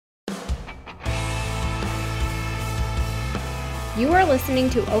You are listening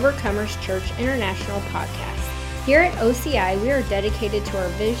to Overcomers Church International podcast. Here at OCI, we are dedicated to our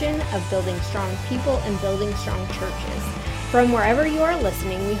vision of building strong people and building strong churches. From wherever you are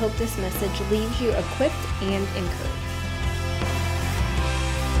listening, we hope this message leaves you equipped and encouraged.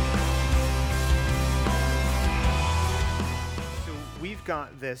 So we've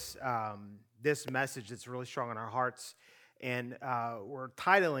got this message that's really strong in our hearts, and we're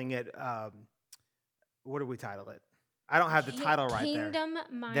titling it. What do we title it? I don't have the title right there.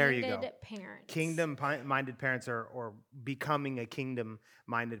 There you go. Kingdom-minded parents. Kingdom-minded parents, or becoming a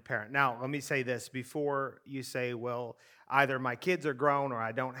kingdom-minded parent. Now, let me say this before you say, well, either my kids are grown or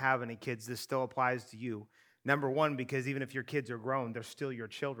I don't have any kids. This still applies to you. Number one, because even if your kids are grown, they're still your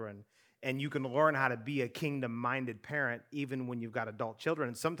children. And you can learn how to be a kingdom-minded parent even when you've got adult children.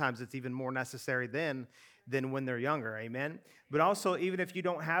 And sometimes it's even more necessary than when they're younger, amen? But also, even if you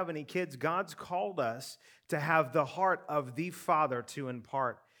don't have any kids, God's called us to have the heart of the Father to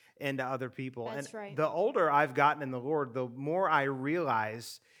impart into other people. That's right. The older I've gotten in the Lord, the more I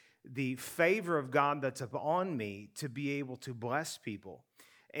realize the favor of God that's upon me to be able to bless people.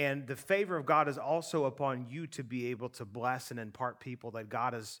 And the favor of God is also upon you to be able to bless and impart people that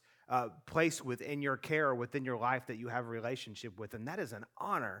God has placed within your care or within your life that you have a relationship with. And that is an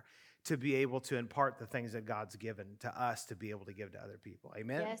honor to be able to impart the things that God's given to us to be able to give to other people.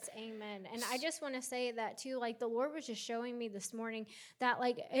 Amen? Yes, amen. And I just want to say that too, like the Lord was just showing me this morning that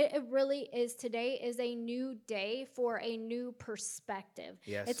like it really is, today is a new day for a new perspective.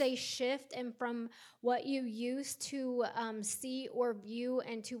 Yes. It's a shift and from what you used to see or view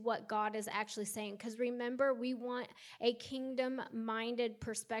and to what God is actually saying. Because remember, we want a kingdom-minded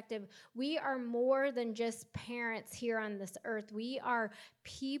perspective. We are more than just parents here on this earth. We are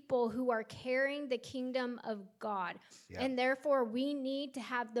people who are carrying the kingdom of God. Yeah. And therefore, we need to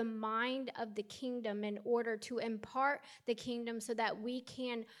have the mind of the kingdom in order to impart the kingdom so that we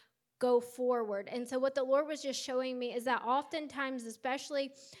can go forward. And so what the Lord was just showing me is that oftentimes,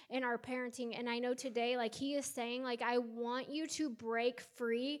 especially in our parenting, and I know today, like he is saying, like, I want you to break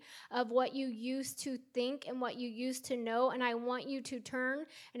free of what you used to think and what you used to know. And I want you to turn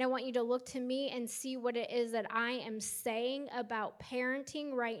and I want you to look to me and see what it is that I am saying about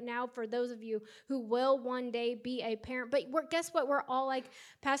parenting right now for those of you who will one day be a parent. But guess what? We're all, like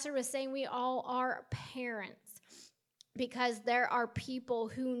Pastor was saying, we all are parents. Because there are people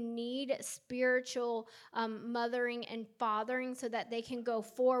who need spiritual mothering and fathering so that they can go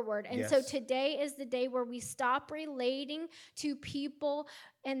forward. And so today is the day where we stop relating to people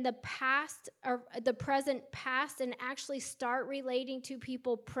in the past or the present past and actually start relating to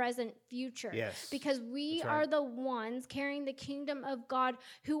people present future. Yes. Because we That's right. are the ones carrying the kingdom of God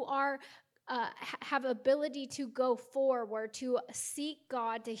who are have ability to go forward, to seek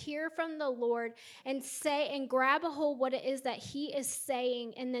God, to hear from the Lord and say and grab a hold what it is that he is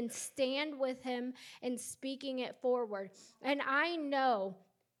saying and then stand with him and speaking it forward. And I know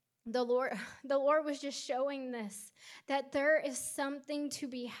the Lord was just showing this, that there is something to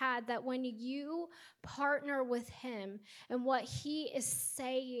be had, that when you partner with him and what he is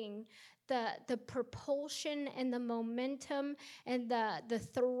saying, the propulsion and the momentum and the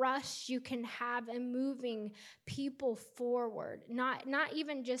thrust you can have in moving people forward, not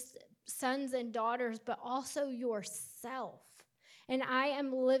even just sons and daughters, but also yourself. And I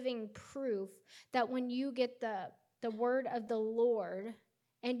am living proof that when you get the word of the Lord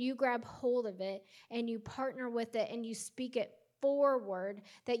and you grab hold of it and you partner with it and you speak it forward,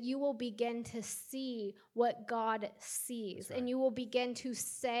 that you will begin to see what God sees. Right. And you will begin to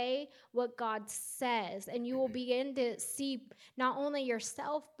say what God says. And you will begin to see not only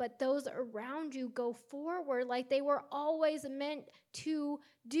yourself, but those around you go forward like they were always meant to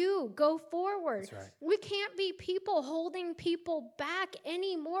do. Go forward. That's right. We can't be people holding people back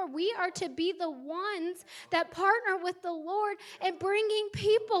anymore. We are to be the ones that partner with the Lord and bringing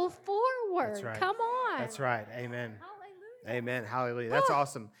people forward. That's right. Come on. That's right. Amen. Amen. Hallelujah. That's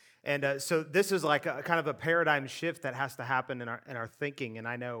awesome. And so this is like a kind of a paradigm shift that has to happen in our thinking. And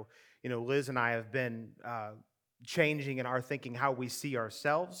I know, Liz and I have been changing in our thinking how we see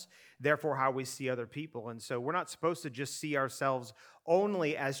ourselves, therefore how we see other people. And so we're not supposed to just see ourselves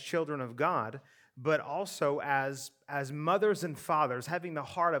only as children of God, but also as mothers and fathers, having the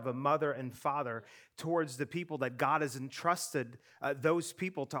heart of a mother and father towards the people that God has entrusted those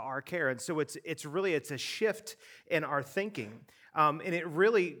people to our care. And so it's a shift in our thinking. And it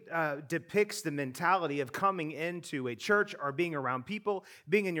really depicts the mentality of coming into a church or being around people,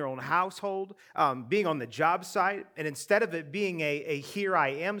 being in your own household, being on the job site. And instead of it being a here I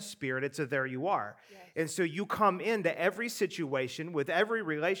am spirit, it's a there you are. Yes. And so you come into every situation with every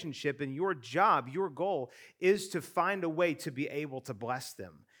relationship, and your job, your goal is to find a way to be able to bless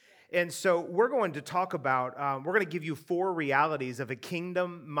them. And so we're going to talk about, we're going to give you 4 realities of a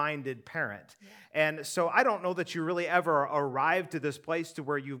kingdom-minded parent. Yeah. And so I don't know that you really ever arrive to this place to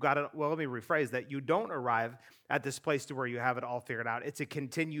where you've got it. Well, let me rephrase that. You don't arrive at this place to where you have it all figured out. It's a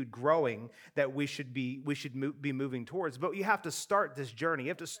continued growing that we should be moving towards. But you have to start this journey. You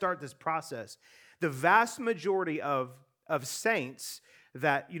have to start this process. The vast majority of saints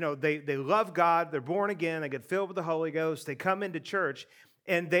that, they love God, they're born again, they get filled with the Holy Ghost, they come into church,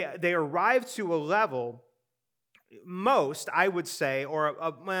 and they arrive to a level, most, I would say, or I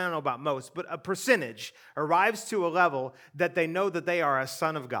don't know about most, but a percentage arrives to a level that they know that they are a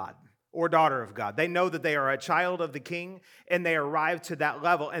son of God or daughter of God. They know that they are a child of the King, and they arrive to that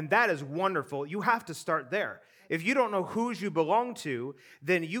level, and that is wonderful. You have to start there. If you don't know whose you belong to,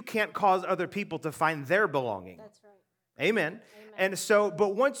 then you can't cause other people to find their belonging. That's right. Amen. And so,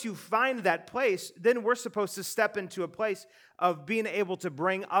 but once you find that place, then we're supposed to step into a place of being able to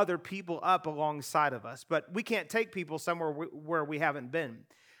bring other people up alongside of us. But we can't take people somewhere where we haven't been.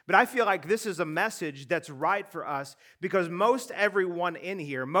 But I feel like this is a message that's right for us because most everyone in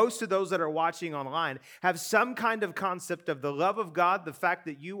here, most of those that are watching online, have some kind of concept of the love of God, the fact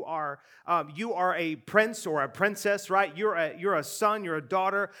that you are a prince or a princess, right? You're a son, you're a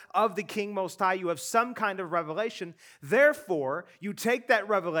daughter of the King Most High. You have some kind of revelation. Therefore, you take that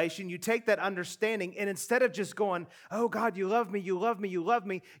revelation, you take that understanding, and instead of just going, oh God, you love me, you love me, you love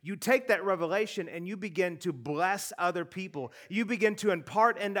me, you take that revelation and you begin to bless other people. You begin to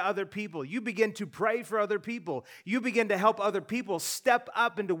impart into other people. You begin to pray for other people. You begin to help other people step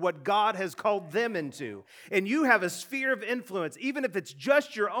up into what God has called them into. And you have a sphere of influence, even if it's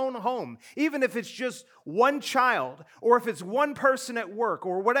just your own home, even if it's just one child, or if it's one person at work,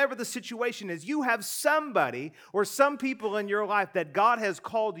 or whatever the situation is, you have somebody or some people in your life that God has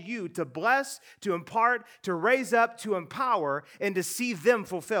called you to bless, to impart, to raise up, to empower, and to see them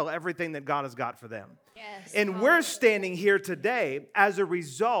fulfill everything that God has got for them. Yes. And we're standing here today as a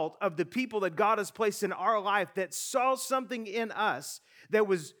result of the people that God has placed in our life that saw something in us that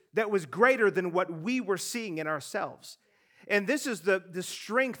was greater than what we were seeing in ourselves. And this is the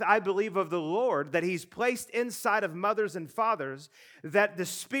strength, I believe, of the Lord that He's placed inside of mothers and fathers, that the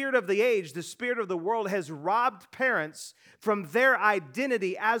spirit of the age, the spirit of the world has robbed parents from their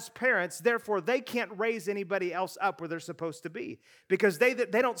identity as parents. Therefore, they can't raise anybody else up where they're supposed to be because they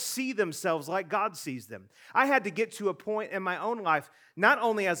don't see themselves like God sees them. I had to get to a point in my own life, not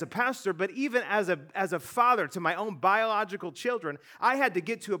only as a pastor, but even as a father to my own biological children. I had to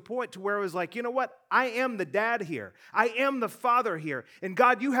get to a point to where it was like, you know what? I am the dad here. I am the father here. And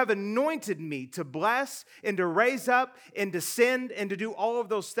God, you have anointed me to bless and to raise up and to send and to do all of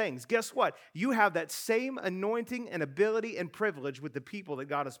those things. Guess what? You have that same anointing and ability and privilege with the people that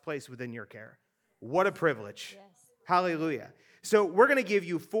God has placed within your care. What a privilege. Yes. Hallelujah. So we're going to give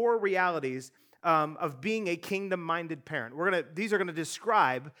you 4 realities of being a kingdom-minded parent. These are going to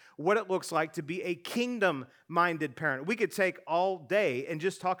describe what it looks like to be a kingdom-minded parent. We could take all day and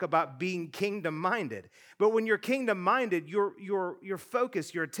just talk about being kingdom-minded. But when you're kingdom-minded, your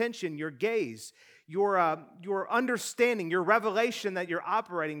focus, your attention, your gaze, your understanding, your revelation that you're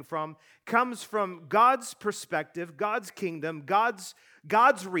operating from comes from God's perspective, God's kingdom, God's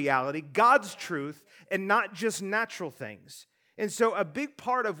reality, God's truth, and not just natural things. And so a big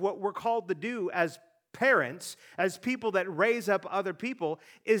part of what we're called to do as parents, as people that raise up other people,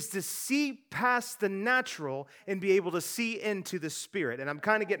 is to see past the natural and be able to see into the spirit. And I'm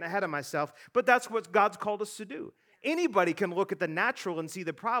kind of getting ahead of myself, but that's what God's called us to do. Anybody can look at the natural and see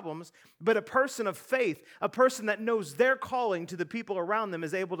the problems, but a person of faith, a person that knows their calling to the people around them,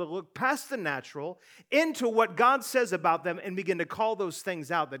 is able to look past the natural into what God says about them and begin to call those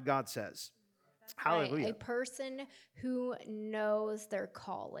things out that God says. Hallelujah. Right. A person who knows their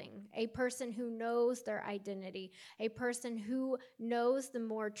calling, a person who knows their identity, a person who knows the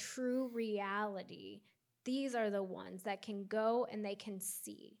more true reality. These are the ones that can go and they can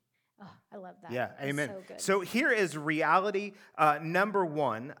see. Oh, I love that. Yeah, That's amen. so good. So here is reality number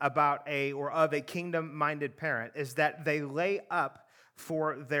 1 about of a kingdom-minded parent is that they lay up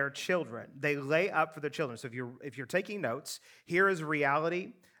for their children. They lay up for their children. So if you're taking notes, here is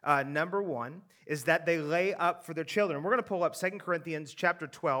reality number 1 is that they lay up for their children. We're going to pull up 2 Corinthians chapter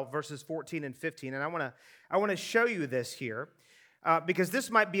 12, verses 14 and 15. And I want to show you this here because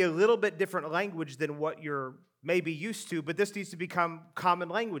this might be a little bit different language than what you're maybe used to, but this needs to become common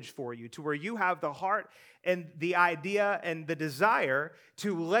language for you, to where you have the heart and the idea and the desire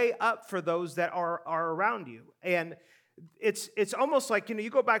to lay up for those that are around you. And it's almost like, you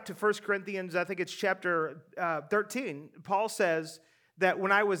go back to 1 Corinthians, I think it's chapter 13. Paul says that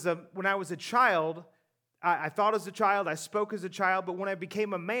when I was a child, I thought as a child, I spoke as a child, but when I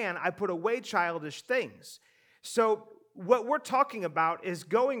became a man, I put away childish things. So what we're talking about is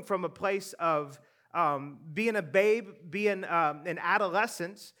going from a place of being a babe, being an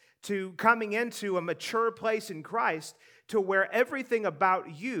adolescence, to coming into a mature place in Christ, to where everything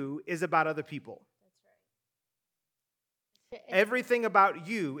about you is about other people. Everything about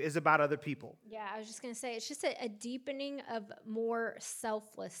you is about other people. Yeah, I was just going to say, it's just a deepening of more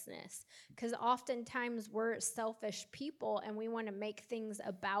selflessness, because oftentimes we're selfish people and we want to make things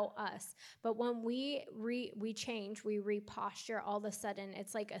about us. But when we change, we reposture, all of a sudden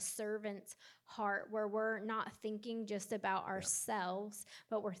it's like a servant's heart, where we're not thinking just about ourselves,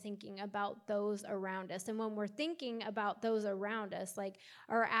 but we're thinking about those around us. And when we're thinking about those around us, like,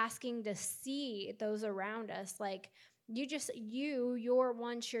 or asking to see those around us, like, your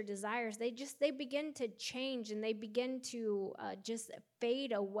wants, your desires, they begin to change, and they begin to just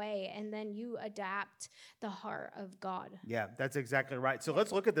fade away, and then you adapt the heart of God. Yeah, that's exactly right. So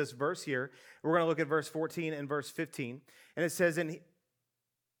let's look at this verse here. We're going to look at verse 14 and verse 15. And it says,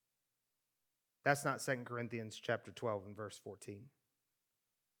 that's not 2 Corinthians chapter 12 and verse 14.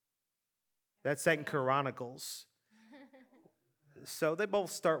 That's 2 Chronicles. So they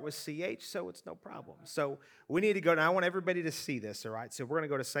both start with CH, so it's no problem. So we need to go. Now, I want everybody to see this, all right? So we're going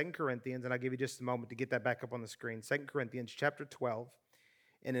to go to 2 Corinthians, and I'll give you just a moment to get that back up on the screen. 2 Corinthians chapter 12,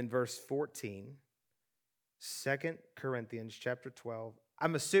 and in verse 14. 2 Corinthians chapter 12.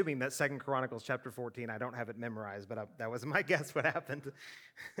 I'm assuming that 2 Chronicles chapter 14. I don't have it memorized, but that was my guess what happened.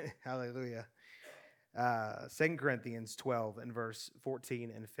 Hallelujah. 2 Corinthians 12 and verse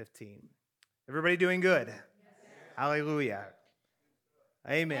 14 and 15. Everybody doing good? Yes. Hallelujah.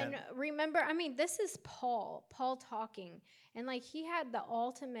 Amen. And remember, this is Paul talking, and like, he had the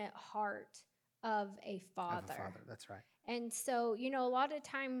ultimate heart of a father. That's right. And so, a lot of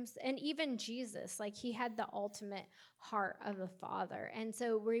times, and even Jesus, like, he had the ultimate heart of a father. And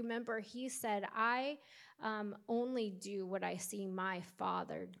so remember, he said, I only do what I see my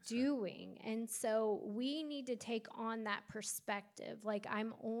Father doing. And so we need to take on that perspective. Like,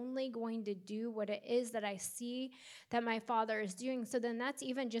 I'm only going to do what it is that I see that my Father is doing. So then that's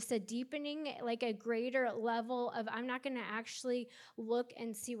even just a deepening, like a greater level of, I'm not going to actually look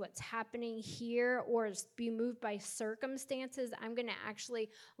and see what's happening here or be moved by circumstances. I'm going to actually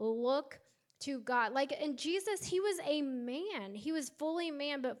look to God. Like, in Jesus, he was a man. He was fully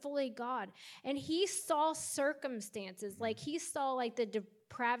man, but fully God. And he saw circumstances. Like, he saw like the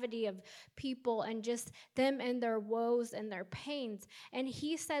depravity of people and just them and their woes and their pains. And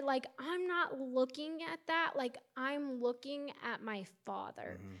he said, like, I'm not looking at that. Like, I'm looking at my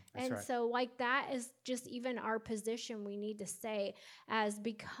Father. And right. So like, that is just even our position we need to say as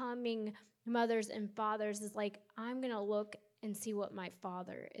becoming mothers and fathers, is like, I'm going to look and see what my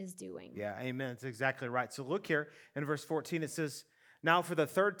Father is doing. Yeah, amen. That's exactly right. So look here in verse 14, it says, now for the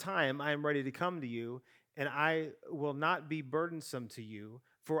third time I am ready to come to you, and I will not be burdensome to you,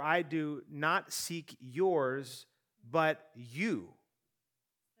 for I do not seek yours, but you.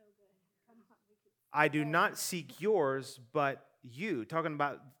 So good. Come on. I do not seek yours, but you. Talking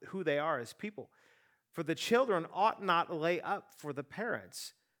about who they are as people. For the children ought not lay up for the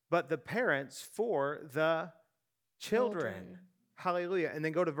parents, but the parents for the children. Hallelujah. And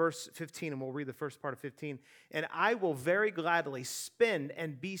then go to verse 15, and we'll read the first part of 15. And I will very gladly spend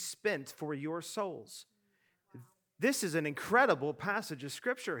and be spent for your souls. This is an incredible passage of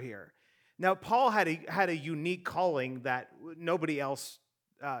scripture here. Now, Paul had a unique calling that nobody else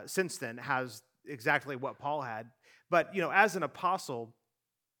since then has exactly what Paul had. But, as an apostle,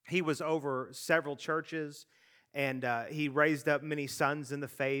 he was over several churches, and he raised up many sons in the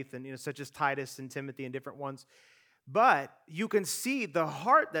faith, and such as Titus and Timothy and different ones. But you can see the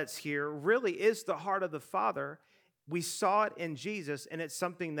heart that's here really is the heart of the Father. We saw it in Jesus, and it's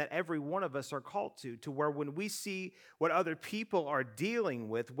something that every one of us are called to where when we see what other people are dealing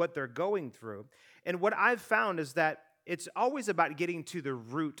with, what they're going through, and what I've found is that it's always about getting to the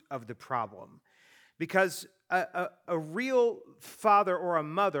root of the problem. Because a real father or a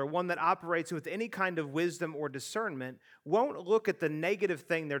mother, one that operates with any kind of wisdom or discernment, won't look at the negative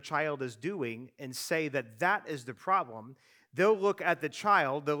thing their child is doing and say that that is the problem. They'll look at the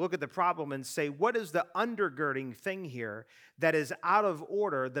child, they'll look at the problem and say, what is the undergirding thing here that is out of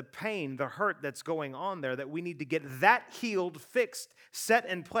order, the pain, the hurt that's going on there, that we need to get that healed, fixed, set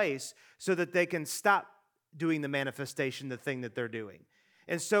in place so that they can stop doing the manifestation, the thing that they're doing.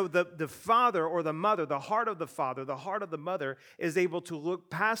 And so the father or the mother, the heart of the father, the heart of the mother is able to look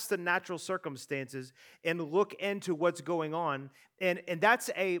past the natural circumstances and look into what's going on. And that's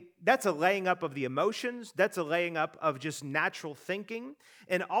a laying up of the emotions. That's a laying up of just natural thinking.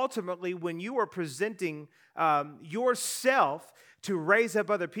 And ultimately, when you are presenting yourself to raise up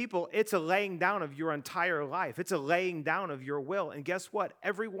other people, it's a laying down of your entire life. It's a laying down of your will. And guess what?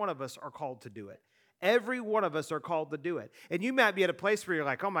 Every one of us are called to do it. Every one of us are called to do it. And you might be at a place where you're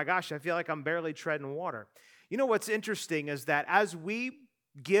like, oh my gosh, I feel like I'm barely treading water. You know what's interesting is that as we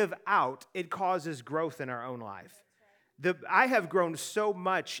give out, it causes growth in our own life. I have grown so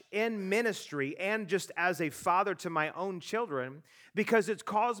much in ministry and just as a father to my own children because it's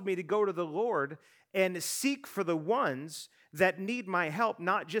caused me to go to the Lord and seek for the ones that need my help,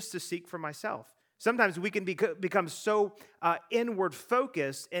 not just to seek for myself. Sometimes we can become so inward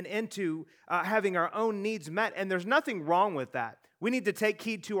focused and into having our own needs met, and there's nothing wrong with that. We need to take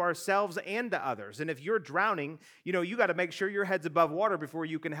heed to ourselves and to others. And if you're drowning, you got to make sure your head's above water before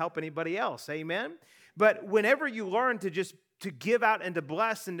you can help anybody else. Amen? But whenever you learn to just to give out and to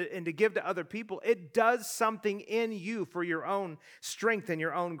bless and to give to other people, it does something in you for your own strength and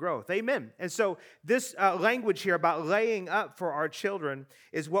your own growth. Amen. And so this language here about laying up for our children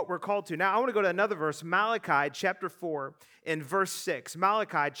is what we're called to. Now, I want to go to another verse, Malachi chapter 4 and verse 6.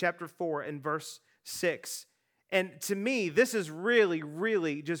 Malachi chapter 4 and verse 6. And to me, this is really,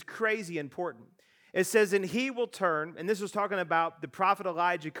 really just crazy important. It says, and he will turn, and this was talking about the prophet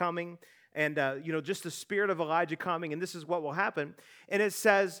Elijah coming, and, just the spirit of Elijah coming, and this is what will happen. And it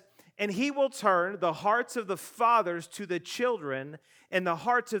says, and he will turn the hearts of the fathers to the children, and the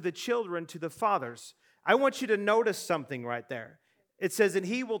hearts of the children to the fathers. I want you to notice something right there. It says, and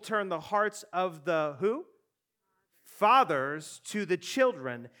he will turn the hearts of the who? Fathers to the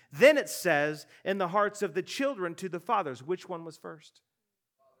children. Then it says, and the hearts of the children to the fathers. Which one was first?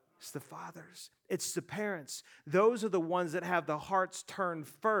 It's the fathers. It's the parents. Those are the ones that have the hearts turned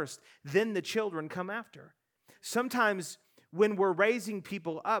first. Then the children come after. Sometimes when we're raising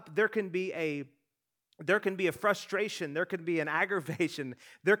people up, there can be a frustration. There can be an aggravation.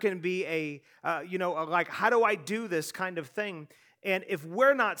 There can be a like, how do I do this kind of thing? And if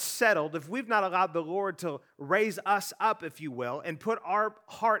we're not settled, if we've not allowed the Lord to raise us up, if you will, and put our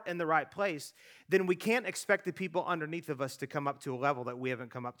heart in the right place, then we can't expect the people underneath of us to come up to a level that we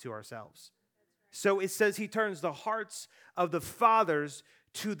haven't come up to ourselves. So it says he turns the hearts of the fathers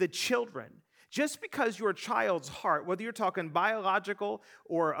to the children. Just because your child's heart, whether you're talking biological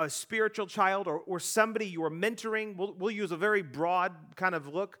or a spiritual child or somebody you're mentoring, we'll use a very broad kind of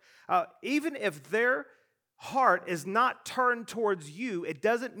look, even if their heart is not turned towards you, it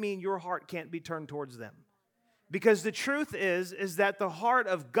doesn't mean your heart can't be turned towards them. Because the truth is that the heart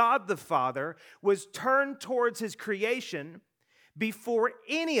of God the Father was turned towards his creation before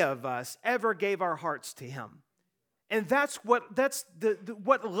any of us ever gave our hearts to him. And that's what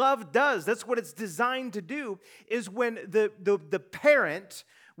love does. That's what it's designed to do, is when the parent,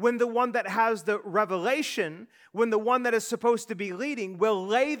 when the one that has the revelation, when the one that is supposed to be leading will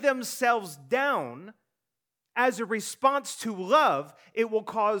lay themselves down as a response to love, it will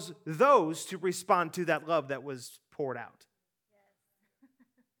cause those to respond to that love that was poured out.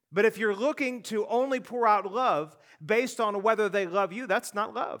 But if you're looking to only pour out love based on whether they love you, that's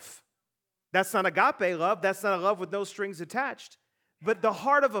not love. That's not agape love. That's not a love with no strings attached. But the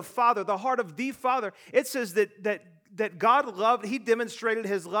heart of a father, the heart of the Father, it says that God loved, he demonstrated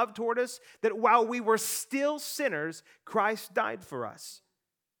his love toward us, that while we were still sinners, Christ died for us.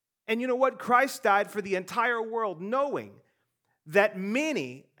 And you know what? Christ died for the entire world, knowing that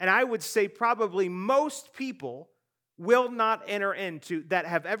many, and I would say probably most people, will not enter into, that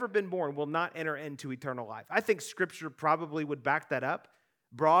have ever been born, will not enter into eternal life. I think Scripture probably would back that up.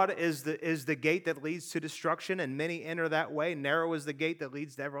 Broad is the gate that leads to destruction, and many enter that way. Narrow is the gate that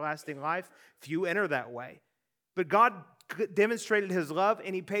leads to everlasting life. Few enter that way. But God demonstrated his love,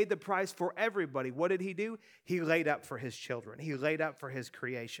 and he paid the price for everybody. What did he do? He laid up for his children. He laid up for his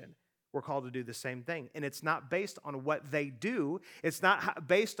creation. We're called to do the same thing. And it's not based on what they do. It's not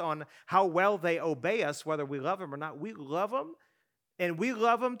based on how well they obey us, whether we love them or not. We love them, and we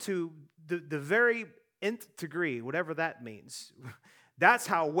love them to the very nth degree, whatever that means. That's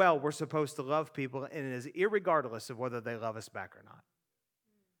how well we're supposed to love people, and it is irregardless of whether they love us back or not.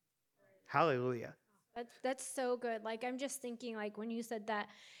 Hallelujah. That's so good. Like, I'm just thinking, like, when you said that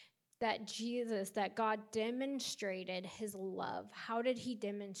Jesus, that God demonstrated his love. How did he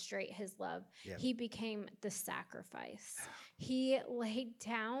demonstrate his love? Yeah. He became the sacrifice. He laid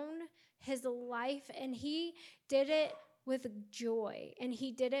down his life, and he did it with joy, and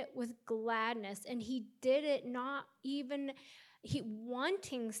he did it with gladness, and he did it not even he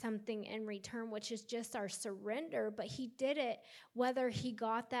wanting something in return, which is just our surrender, but he did it whether he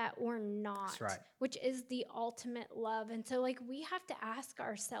got that or not. That's right. Which is the ultimate love. And so like we have to ask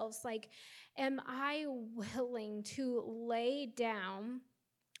ourselves, like, am I willing to lay down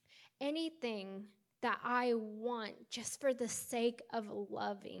anything that I want just for the sake of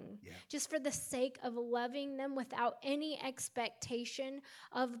loving, just for the sake of loving them without any expectation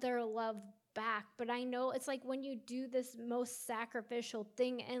of their love back? But I know it's like when you do this most sacrificial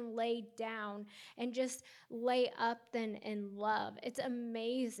thing and lay down and just lay up then in love, it's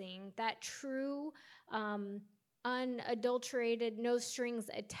amazing that true, unadulterated, no strings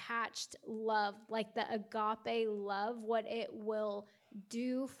attached love, like the agape love, what it will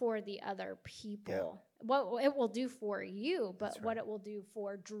do for the other people, what it will do for you, but what it will do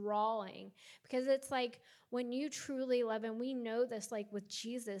for drawing. Because it's like when you truly love, and we know this, like with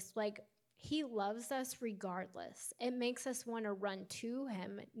Jesus, like he loves us regardless. It makes us want to run to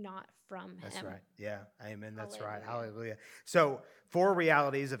him, not from him. That's right. Yeah. Amen. That's Hallelujah. right. Hallelujah. So 4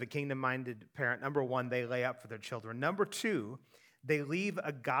 realities of a kingdom-minded parent. Number 1, they lay up for their children. Number 2, they leave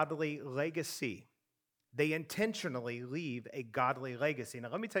a godly legacy. They intentionally leave a godly legacy. Now,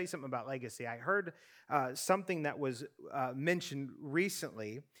 let me tell you something about legacy. I heard something that was mentioned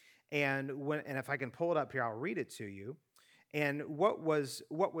recently, and if I can pull it up here, I'll read it to you. And what was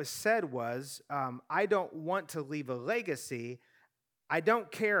said was, I don't want to leave a legacy. I don't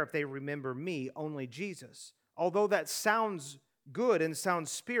care if they remember me, only Jesus. Although that sounds good and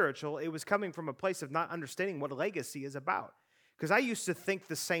sounds spiritual, it was coming from a place of not understanding what legacy is about. Because I used to think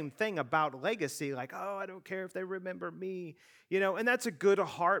the same thing about legacy, like, oh, I don't care if they remember me, and that's a good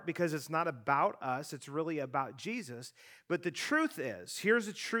heart because it's not about us, it's really about Jesus. But the truth is, here's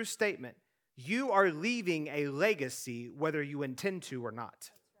a true statement: you are leaving a legacy whether you intend to or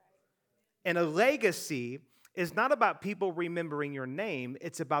not. And a legacy is not about people remembering your name,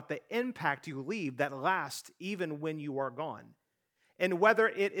 it's about the impact you leave that lasts even when you are gone. And whether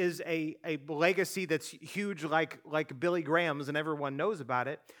it is a legacy that's huge like Billy Graham's and everyone knows about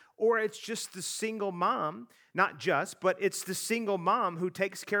it, or it's just the single mom, not just, but it's the single mom who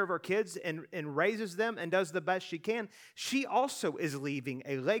takes care of her kids and raises them and does the best she can, she also is leaving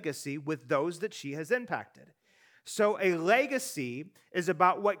a legacy with those that she has impacted. So a legacy is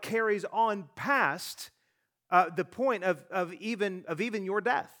about what carries on past the point of even your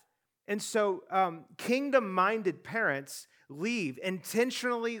death. And so kingdom-minded parents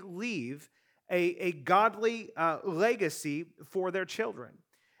intentionally leave a godly legacy for their children.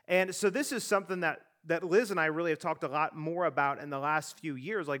 And so this is something that Liz and I really have talked a lot more about in the last few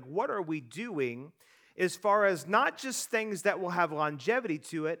years. Like, what are we doing as far as not just things that will have longevity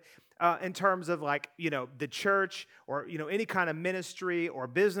to it, in terms of the church or, any kind of ministry or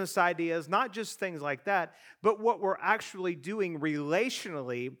business ideas, not just things like that, but what we're actually doing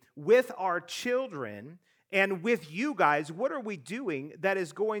relationally with our children and with you guys. What are we doing that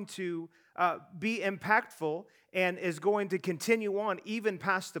is going to be impactful and is going to continue on even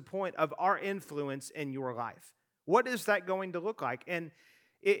past the point of our influence in your life? What is that going to look like? And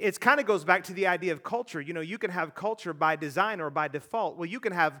it kind of goes back to the idea of culture. You can have culture by design or by default. Well, you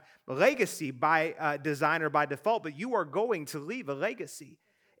can have legacy by design or by default, but you are going to leave a legacy.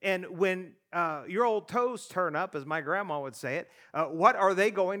 And when your old toes turn up, as my grandma would say it, what are they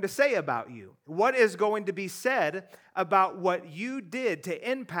going to say about you? What is going to be said about what you did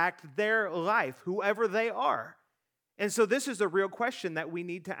to impact their life, whoever they are? And so this is a real question that we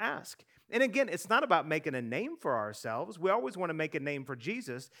need to ask. And again, it's not about making a name for ourselves. We always want to make a name for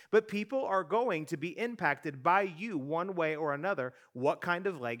Jesus, but people are going to be impacted by you one way or another. What kind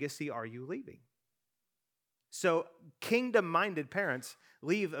of legacy are you leaving? So kingdom-minded parents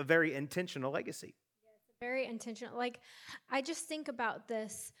leave a very intentional legacy. Yes, very intentional. Like, I just think about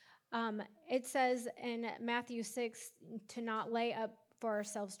this. It says in Matthew 6 to not lay up for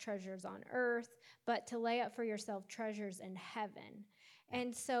ourselves treasures on earth, but to lay up for yourself treasures in heaven.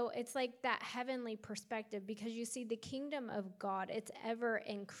 And so it's like that heavenly perspective, because you see the kingdom of God, it's ever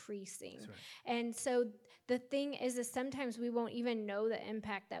increasing. Right. And so the thing is sometimes we won't even know the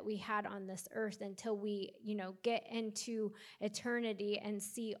impact that we had on this earth until we, get into eternity and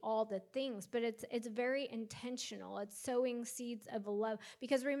see all the things. But it's very intentional. It's sowing seeds of love,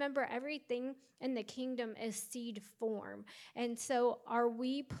 because remember, everything in the kingdom is seed form. And so are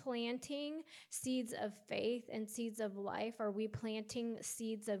we planting seeds of faith and seeds of life? Are we planting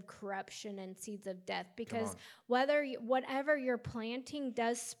seeds of corruption and seeds of death? Because whatever you're planting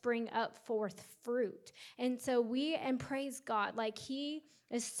does spring up forth fruit. And so and praise God, like he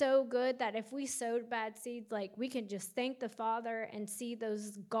is so good that if we sowed bad seeds, like we can just thank the Father and see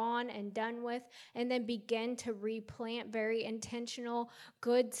those gone and done with, and then begin to replant very intentional,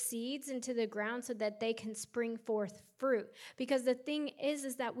 good seeds into the ground so that they can spring forth fruit. Because the thing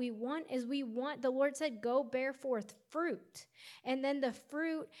is that we want, the Lord said, go bear forth fruit. And then the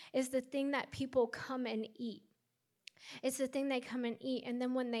fruit is the thing that people come and eat. It's the thing they come and eat. And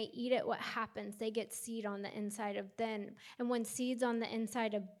then when they eat it, what happens? They get seed on the inside of them. And when seed's on the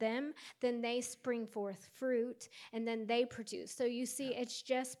inside of them, then they spring forth fruit and then they produce. So you see, it's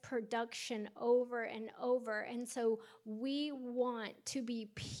just production over and over. And so we want to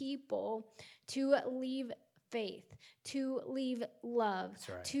be people to leave faith, to leave love,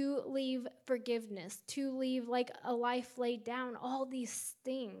 right. to leave forgiveness, to leave like a life laid down, all these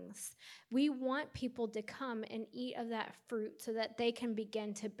things. We want people to come and eat of that fruit so that they can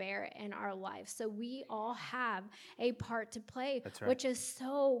begin to bear it in our lives. So we all have a part to play, That's right. which is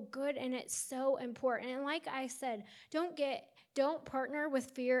so good and it's so important. And like I said, don't partner with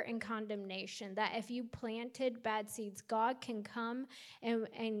fear and condemnation, that if you planted bad seeds, God can come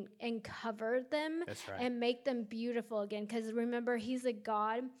and cover them. That's right. And make them beautiful again. Because remember, he's a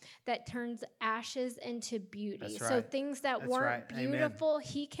God that turns ashes into beauty. That's So right. things that That's weren't right. Amen. beautiful,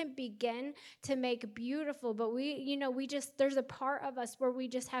 he can begin to make beautiful. But there's a part of us where we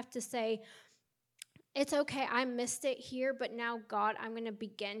just have to say, it's okay, I missed it here, but now, God, I'm going to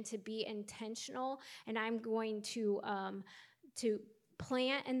begin to be intentional, and I'm going to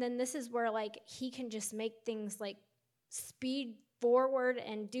plant. And then this is where, like, he can just make things, like, speed forward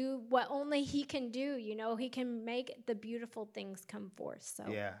and do what only he can do. He can make the beautiful things come forth.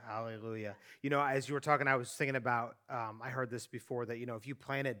 So Yeah, hallelujah. As you were talking, I was thinking about, I heard this before, that, if you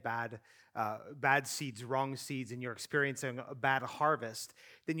planted bad seeds, wrong seeds, and you're experiencing a bad harvest,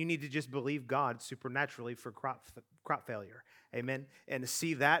 then you need to just believe God supernaturally for crop failure. Amen. And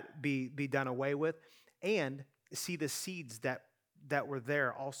see that be done away with, and see the seeds that were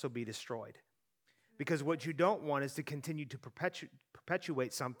there also be destroyed. Because what you don't want is to continue to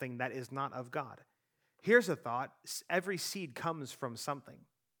perpetuate something that is not of God. Here's a thought. Every seed comes from something.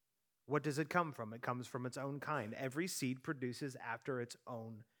 What does it come from? It comes from its own kind. Every seed produces after its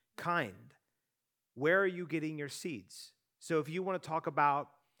own kind. Where are you getting your seeds? So if you want to talk about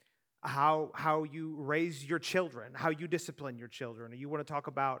how you raise your children, how you discipline your children, or you want to talk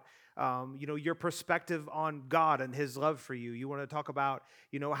about your perspective on God and his love for you. You want to talk about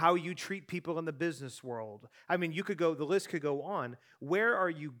how you treat people in the business world. I mean, the list could go on. Where are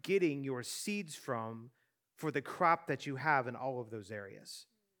you getting your seeds from for the crop that you have in all of those areas?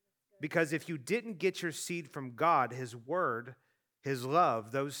 Because if you didn't get your seed from God, his word, his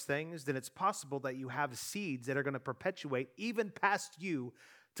love, those things, then it's possible that you have seeds that are going to perpetuate even past you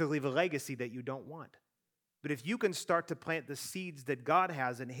to leave a legacy that you don't want. But if you can start to plant the seeds that God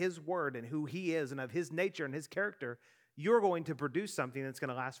has in his word and who he is and of his nature and his character, you're going to produce something that's going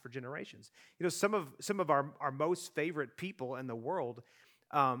to last for generations. Some of our most favorite people in the world,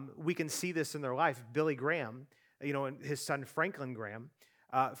 we can see this in their life. Billy Graham, and his son Franklin Graham.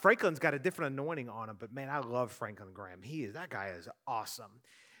 Franklin's got a different anointing on him, but man, I love Franklin Graham. That guy is awesome.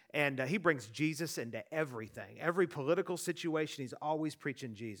 And he brings Jesus into everything. Every political situation, he's always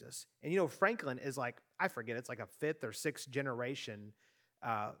preaching Jesus. And Franklin is it's like a fifth or sixth generation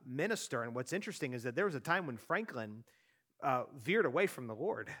minister. And what's interesting is that there was a time when Franklin veered away from the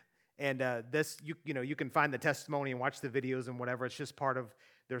Lord. And you can find the testimony and watch the videos and whatever. It's just part of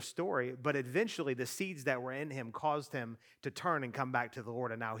their story. But eventually, the seeds that were in him caused him to turn and come back to the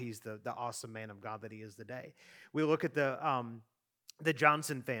Lord. And now he's the awesome man of God that he is today. We look at the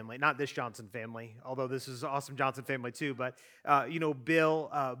Johnson family, not this Johnson family, although this is an awesome Johnson family too, but,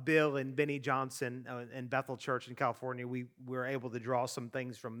 Bill and Benny Johnson in Bethel Church in California, we were able to draw some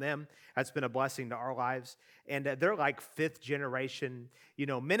things from them. That's been a blessing to our lives. And they're like fifth generation,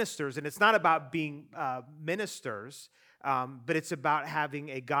 ministers. And it's not about being ministers, but it's about having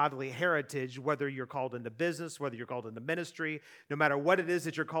a godly heritage, whether you're called into business, whether you're called into ministry, no matter what it is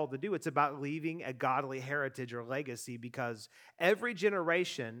that you're called to do, it's about leaving a godly heritage or legacy, because every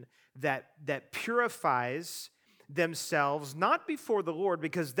generation that purifies themselves, not before the Lord,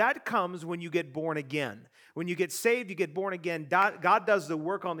 because that comes when you get born again. When you get saved, you get born again. God does the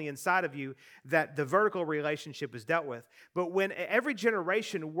work on the inside of you that the vertical relationship is dealt with. But when every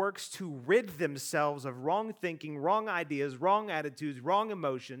generation works to rid themselves of wrong thinking, wrong ideas, wrong attitudes, wrong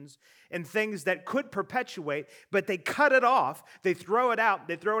emotions, and things that could perpetuate, but they cut it off, they throw it out,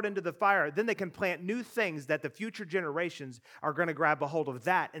 they throw it into the fire, then they can plant new things that the future generations are going to grab a hold of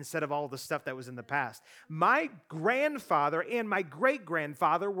that instead of all the stuff that was in the past. My grandfather and my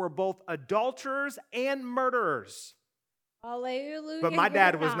great-grandfather were both adulterers and murderers. Hallelujah. But my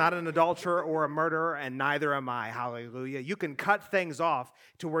dad was yeah. not an adulterer or a murderer, and neither am I. Hallelujah. You can cut things off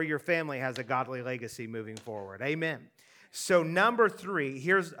to where your family has a godly legacy moving forward. Amen. So number three,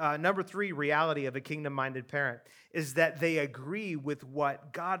 here's number three reality of a kingdom-minded parent is that they agree with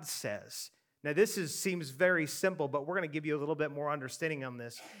what God says. Now, seems very simple, but we're going to give you a little bit more understanding on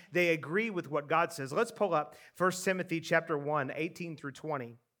this. They agree with what God says. Let's pull up 1 Timothy chapter 1, 18 through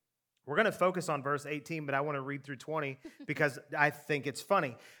 20. We're going to focus on verse 18, but I want to read through 20 because I think it's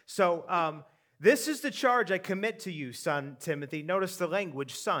funny. So this is the charge I commit to you, son Timothy. Notice the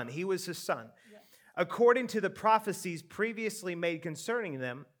language, son. He was his son. Yes. According to the prophecies previously made concerning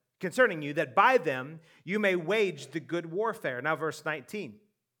you, that by them you may wage the good warfare. Now verse 19.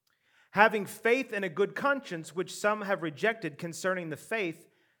 Having faith and a good conscience, which some have rejected concerning the faith,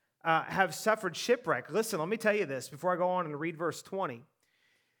 have suffered shipwreck. Listen, let me tell you this before I go on and read verse 20.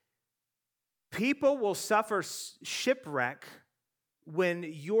 People will suffer shipwreck when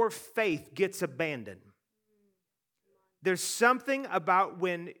your faith gets abandoned. There's something about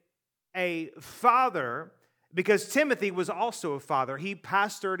when a father, because Timothy was also a father. He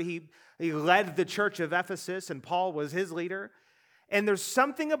pastored, he led the church of Ephesus, and Paul was his leader. And there's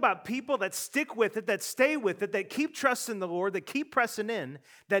something about people that stick with it, that stay with it, that keep trusting the Lord, that keep pressing in,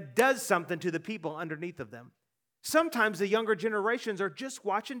 that does something to the people underneath of them. Sometimes the younger generations are just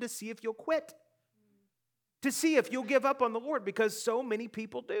watching to see if you'll quit, to see if you'll give up on the Lord, because so many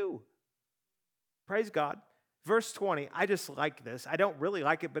people do. Praise God. Verse 20, I just like this. I don't really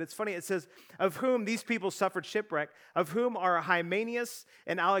like it, but it's funny. It says, of whom these people suffered shipwreck, of whom are Hymenaeus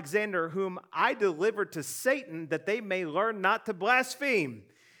and Alexander, whom I delivered to Satan, that they may learn not to blaspheme.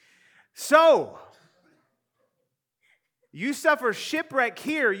 So, you suffer shipwreck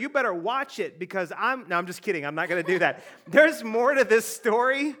here, you better watch it because I'm just kidding. I'm not going to do that. There's more to this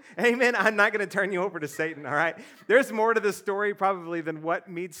story. Amen. I'm not going to turn you over to Satan, all right? There's more to this story probably than what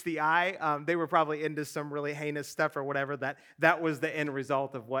meets the eye. They were probably into some really heinous stuff or whatever. That was the end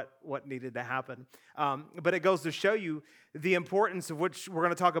result of what needed to happen. But it goes to show you the importance of which we're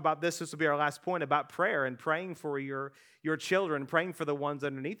going to talk about this. This will be our last point about prayer and praying for your children, praying for the ones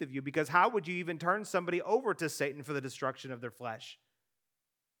underneath of you, because how would you even turn somebody over to Satan for the destruction of their flesh?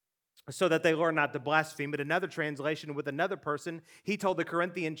 So that they learn not to blaspheme. But another translation with another person, he told the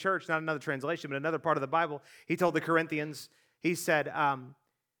Corinthian church, not another translation, but another part of the Bible, he told the Corinthians, he said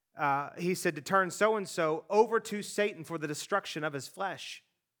to turn so-and-so over to Satan for the destruction of his flesh.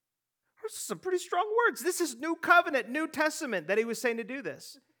 Those are some pretty strong words. This is New Covenant, New Testament that he was saying to do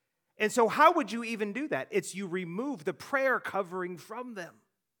this. And so how would you even do that? It's you remove the prayer covering from them.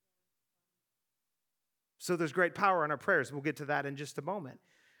 So there's great power in our prayers. We'll get to that in just a moment.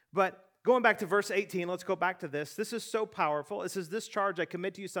 But going back to verse 18, let's go back to this. This is so powerful. It says, this charge I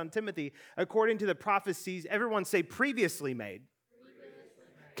commit to you, son Timothy, according to the prophecies, everyone say previously made,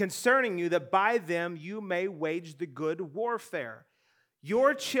 concerning you, that by them you may wage the good warfare.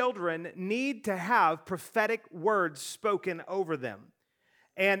 Your children need to have prophetic words spoken over them.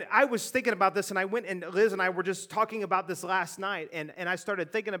 And I was thinking about this, and I went, and Liz and I were just talking about this last night, and I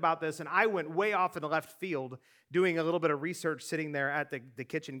started thinking about this, and I went way off in the left field doing a little bit of research sitting there at the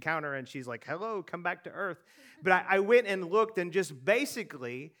kitchen counter, and she's like, hello, come back to earth. But I went and looked, and just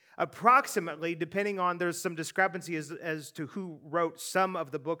basically, approximately, depending on, there's some discrepancy as to who wrote some of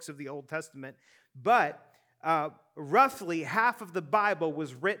the books of the Old Testament, but roughly half of the Bible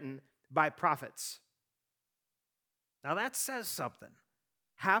was written by prophets. Now that says something.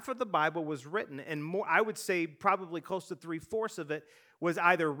 Half of the Bible was written, and more, I would say probably close to 3/4 of it was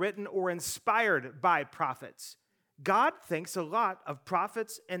either written or inspired by prophets. God thinks a lot of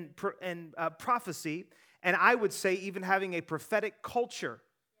prophets and prophecy, and I would say even having a prophetic culture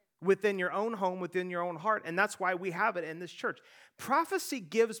within your own home, within your own heart, and that's why we have it in this church. Prophecy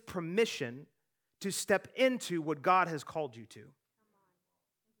gives permission to step into what God has called you to.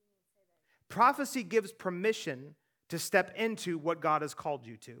 Prophecy gives permission to step into what God has called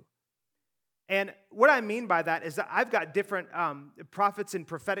you to. And what I mean by that is that I've got different prophets and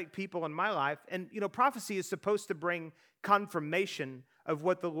prophetic people in my life, and prophecy is supposed to bring confirmation of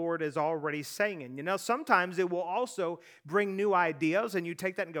what the Lord is already saying. And sometimes it will also bring new ideas, and you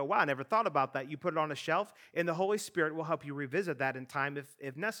take that and go, wow, I never thought about that. You put it on a shelf, and the Holy Spirit will help you revisit that in time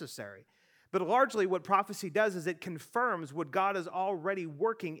if necessary. But largely what prophecy does is it confirms what God is already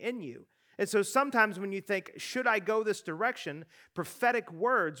working in you. And so sometimes when you think, should I go this direction, prophetic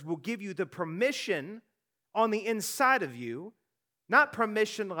words will give you the permission on the inside of you, not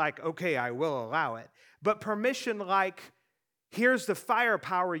permission like, okay, I will allow it, but permission like, here's the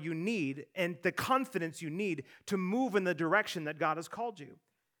firepower you need and the confidence you need to move in the direction that God has called you.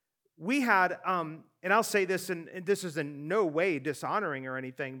 we had, and I'll say this, and this is in no way dishonoring or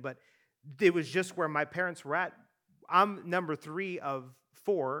anything, but it was just where my parents were at. I'm number 3 of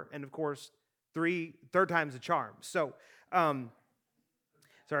 4, and of course, third time's a charm. So,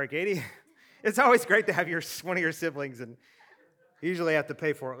 sorry, Katie. It's always great to have one of your siblings, and you usually have to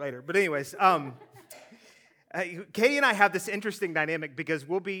pay for it later. But anyways, Katie and I have this interesting dynamic because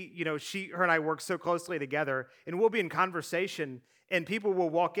we'll be, her and I work so closely together, and we'll be in conversation, and people will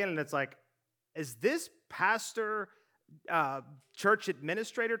walk in, and it's like, is this pastor, church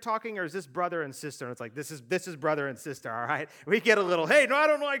administrator talking, or is this brother and sister? And it's like, this is brother and sister, all right? We get a little, hey, no, I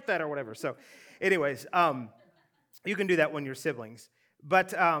don't like that, or whatever. So anyways, you can do that when you're siblings.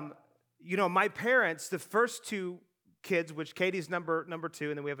 But, my parents, the first 2 kids, which Katie's number 2,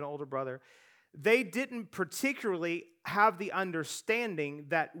 and then we have an older brother, they didn't particularly have the understanding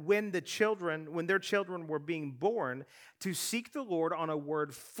that when their children were being born, to seek the Lord on a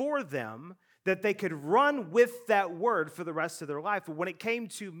word for them, that they could run with that word for the rest of their life. But when it came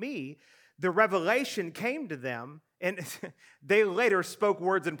to me, the revelation came to them, and they later spoke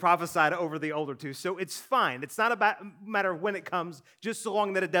words and prophesied over the older 2. So it's fine. It's not a matter of when it comes, just so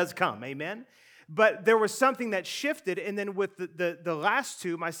long that it does come. Amen? But there was something that shifted, and then with the last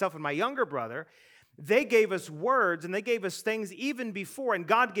 2, myself and my younger brother, they gave us words, and they gave us things even before, and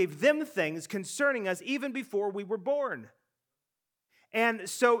God gave them things concerning us even before we were born. And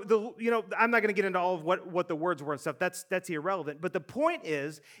so, I'm not going to get into all of what the words were and stuff. That's irrelevant. But the point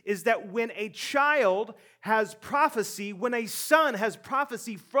is that when a child has prophecy, when a son has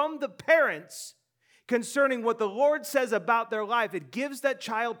prophecy from the parents concerning what the Lord says about their life, it gives that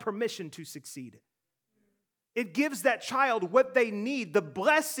child permission to succeed. It gives that child what they need. The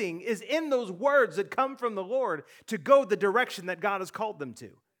blessing is in those words that come from the Lord to go the direction that God has called them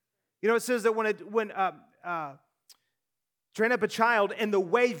to. It says that when train up a child in the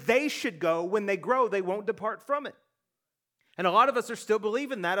way they should go, when they grow, they won't depart from it. And a lot of us are still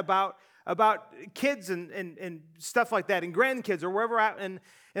believing that about kids and stuff like that, and grandkids, or wherever out in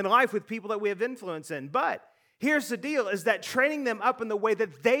life with people that we have influence in. But here's the deal, is that training them up in the way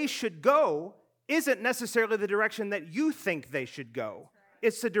that they should go isn't necessarily the direction that you think they should go.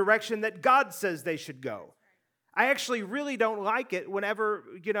 It's the direction that God says they should go. I actually really don't like it whenever,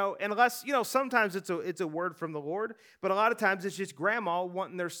 unless, sometimes it's a word from the Lord, but a lot of times it's just grandma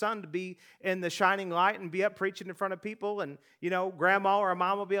wanting their son to be in the shining light and be up preaching in front of people, and, grandma or a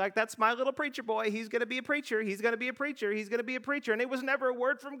mom will be like, that's my little preacher boy, he's going to be a preacher, he's going to be a preacher, he's going to be a preacher, and it was never a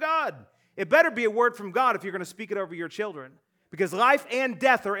word from God. It better be a word from God if you're going to speak it over your children, because life and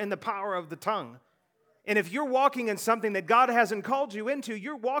death are in the power of the tongue. And if you're walking in something that God hasn't called you into,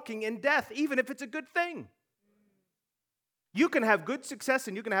 you're walking in death, even if it's a good thing. You can have good success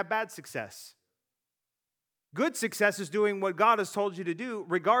and you can have bad success. Good success is doing what God has told you to do,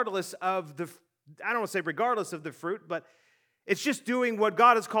 regardless of I don't want to say regardless of the fruit, but it's just doing what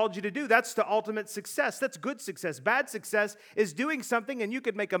God has called you to do. That's the ultimate success. That's good success. Bad success is doing something and you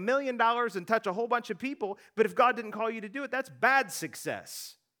could make $1 million and touch a whole bunch of people, but if God didn't call you to do it, that's bad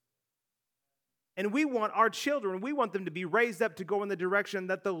success. And we want our children, we want them to be raised up to go in the direction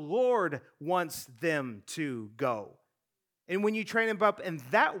that the Lord wants them to go. And when you train them up in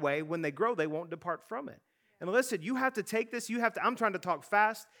that way, when they grow, they won't depart from it. And listen, you have to take this, I'm trying to talk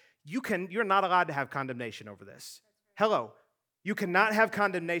fast. You're not allowed to have condemnation over this. Hello, you cannot have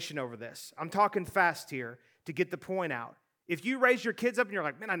condemnation over this. I'm talking fast here to get the point out. If you raise your kids up and you're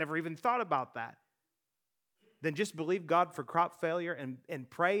like, man, I never even thought about that, then just believe God for crop failure and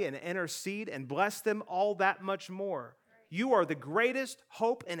pray and intercede and bless them all that much more. You are the greatest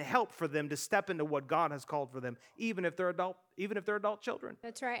hope and help for them to step into what God has called for them, even if they're adult children.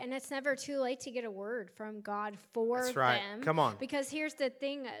 That's right. And it's never too late to get a word from God for That's right. them. Come on. Because here's the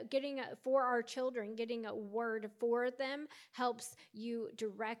thing, for our children, getting a word for them helps you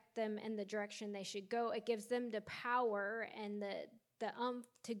direct them in the direction they should go. It gives them the power and the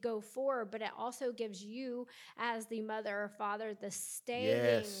to go forward, but it also gives you as the mother or father the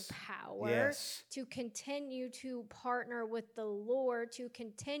staying power to continue to partner with the Lord, to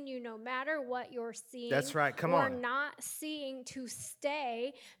continue no matter what you're seeing. That's right. Come or on. not seeing, to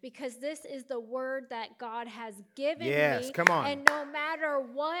stay, because this is the word that God has given me. Come on. And no matter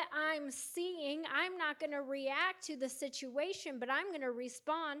what I'm seeing, I'm not going to react to the situation, but I'm going to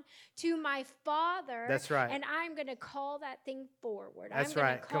respond to my Father. That's right. And I'm going to call that thing forward. That's I'm going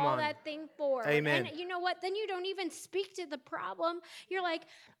right. to Come call on. that thing forward. Amen. And you know what? Then you don't even speak to the problem. You're like,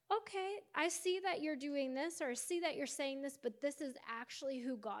 okay, I see that you're doing this, or I see that you're saying this, but this is actually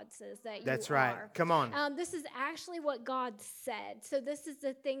who God says that you are. That's right. Come on. This is actually what God said. So this is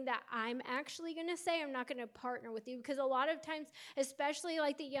the thing that I'm actually going to say. I'm not going to partner with you, because a lot of times, especially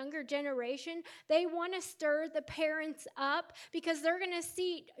like the younger younger generation, they want to stir the parents up because they're going to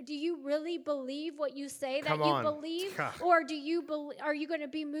see, do you really believe what you say that Come you on. believe? Yeah. Or are you going to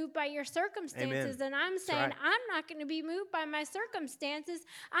be moved by your circumstances? Amen. And I'm saying, right. I'm not going to be moved by my circumstances.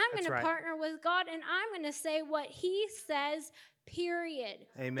 I'm That's going right. to partner with God, and I'm going to say what he says. Period.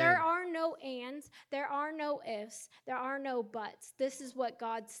 Amen. There are no ands. There are no ifs. There are no buts. This is what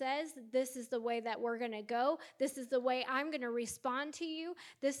God says. This is the way that we're going to go. This is the way I'm going to respond to you.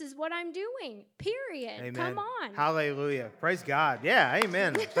 This is what I'm doing. Period. Amen. Come on. Hallelujah. Praise God. Yeah,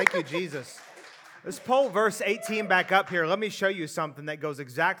 amen. Thank you, Jesus. Let's pull verse 18 back up here. Let me show you something that goes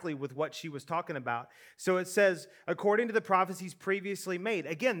exactly with what she was talking about. So it says, according to the prophecies previously made.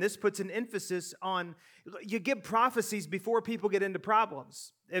 Again, this puts an emphasis on, you give prophecies before people get into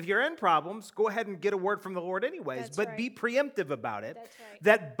problems. If you're in problems, go ahead and get a word from the Lord anyways, That's but right. be preemptive about it. That's right.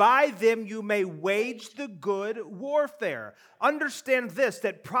 That by them you may wage the good warfare. Understand this,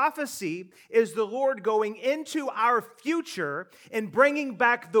 that prophecy is the Lord going into our future and bringing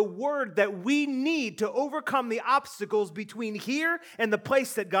back the word that we need to overcome the obstacles between here and the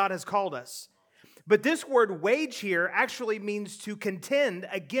place that God has called us. But this word wage here actually means to contend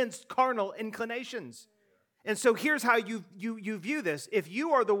against carnal inclinations. And so here's how you view this. If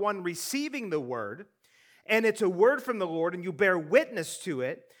you are the one receiving the word, and it's a word from the Lord, and you bear witness to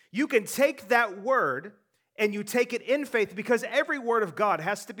it, you can take that word and you take it in faith, because every word of God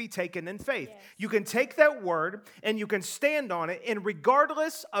has to be taken in faith. Yes. You can take that word and you can stand on it, and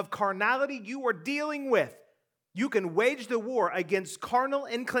regardless of carnality you are dealing with, you can wage the war against carnal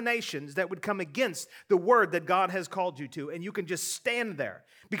inclinations that would come against the word that God has called you to, and you can just stand there.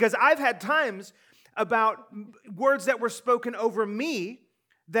 Because I've had times about words that were spoken over me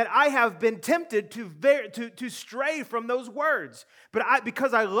that I have been tempted to stray from those words. But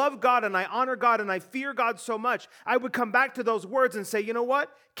because I love God and I honor God and I fear God so much, I would come back to those words and say, you know what,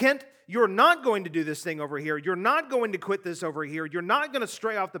 Kent, you're not going to do this thing over here. You're not going to quit this over here. You're not going to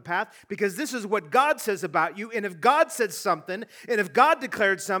stray off the path, because this is what God says about you. And if God said something, and if God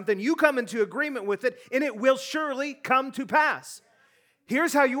declared something, you come into agreement with it, and it will surely come to pass.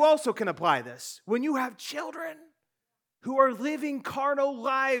 Here's how you also can apply this. When you have children who are living carnal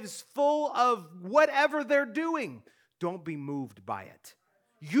lives full of whatever they're doing, don't be moved by it.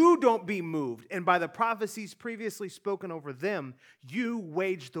 You don't be moved. And by the prophecies previously spoken over them, you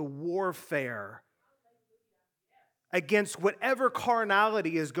wage the warfare against whatever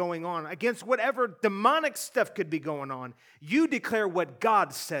carnality is going on, against whatever demonic stuff could be going on. You declare what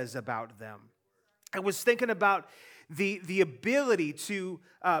God says about them. I was thinking about the ability to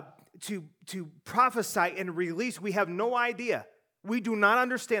prophesy and release. We have no idea. We do not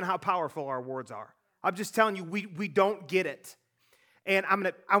understand how powerful our words are. I'm just telling you, we don't get it. And I'm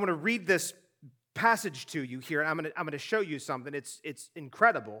gonna read this passage to you here, and I'm gonna show you something. It's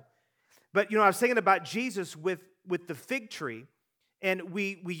incredible. But I was thinking about Jesus with the fig tree, and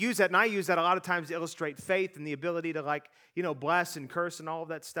we use that, and I use that a lot of times to illustrate faith and the ability to bless and curse and all of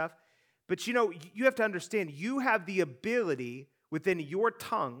that stuff. But you have to understand, you have the ability within your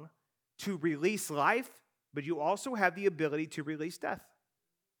tongue to release life, but you also have the ability to release death.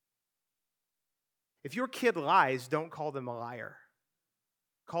 If your kid lies, don't call them a liar.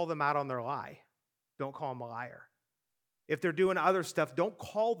 Call them out on their lie. Don't call them a liar. If they're doing other stuff, don't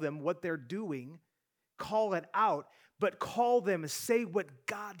call them what they're doing. Call it out, but call them, say what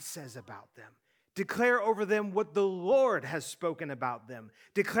God says about them. Declare over them what the Lord has spoken about them.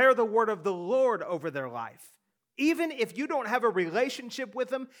 Declare the word of the Lord over their life. Even if you don't have a relationship with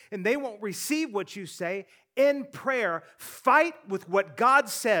them and they won't receive what you say, in prayer, fight with what God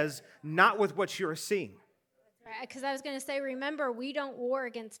says, not with what you're seeing. Because I was going to say, remember, we don't war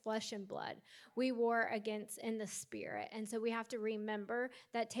against flesh and blood. We war against in the spirit. And so we have to remember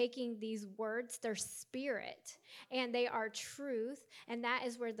that taking these words, they're spirit, and they are truth. And that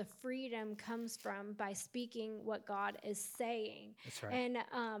is where the freedom comes from, by speaking what God is saying. That's right. And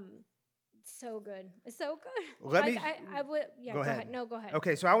so good. It's so good. Let me. I would. Yeah. Go ahead. No, go ahead.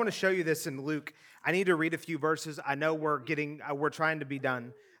 Okay, so I want to show you this in Luke. I need to read a few verses. I know we're trying to be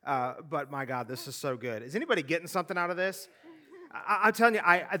done. But my God, this is so good. Is anybody getting something out of this? I'm telling you,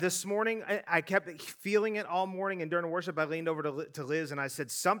 this morning, I kept feeling it all morning, and during worship, I leaned over to Liz, and I said,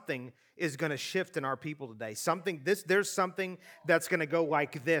 something is going to shift in our people today. There's something that's going to go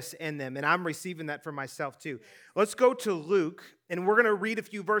like this in them, and I'm receiving that for myself too. Let's go to Luke, and we're going to read a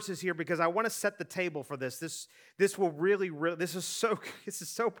few verses here because I want to set the table for this. This will really, this is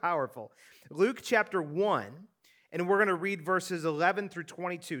so powerful. Luke chapter 1. And we're going to read verses 11 through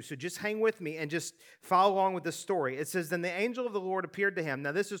 22. So just hang with me and just follow along with the story. It says, then the angel of the Lord appeared to him.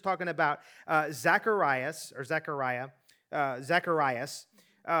 Now this is talking about Zacharias.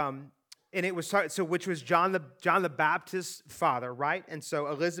 And it was so, which was John the Baptist's father, right? And so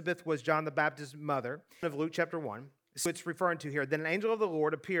Elizabeth was John the Baptist's mother of Luke chapter 1. So it's referring to here. Then an angel of the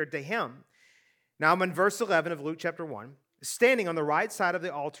Lord appeared to him. Now I'm in verse 11 of Luke chapter 1, standing on the right side of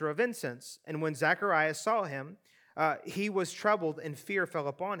the altar of incense. And when Zacharias saw him, he was troubled, and fear fell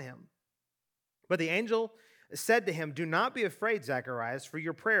upon him. But the angel said to him, "Do not be afraid, Zacharias, for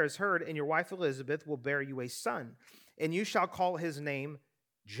your prayer is heard, and your wife Elizabeth will bear you a son, and you shall call his name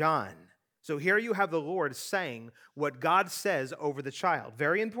John." So here you have the Lord saying what God says over the child.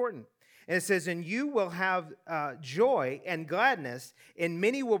 Very important. And it says, "And you will have joy and gladness, and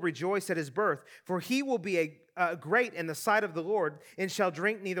many will rejoice at his birth, for he will be great in the sight of the Lord, and shall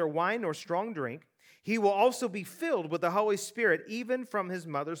drink neither wine nor strong drink. He will also be filled with the Holy Spirit, even from his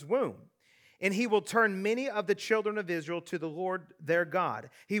mother's womb. And he will turn many of the children of Israel to the Lord their God.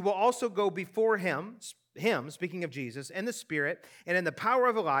 He will also go before him, speaking of Jesus, in the Spirit and in the power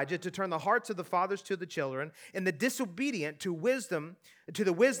of Elijah, to turn the hearts of the fathers to the children, and the disobedient to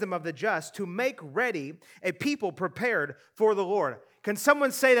the wisdom of the just, to make ready a people prepared for the Lord." Can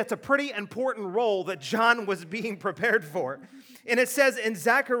someone say that's a pretty important role that John was being prepared for? And it says, "And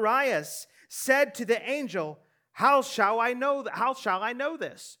Zacharias said to the angel, how shall I know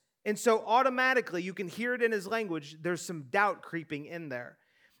this?" And so automatically, you can hear it in his language, there's some doubt creeping in there.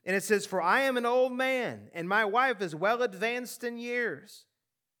 And it says, "For I am an old man, and my wife is well advanced in years."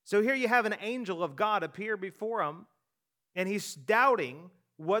 So here you have an angel of God appear before him, and he's doubting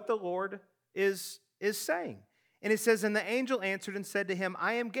what the Lord is saying. And it says, "And the angel answered and said to him,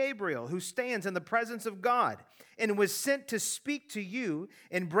 I am Gabriel, who stands in the presence of God, and was sent to speak to you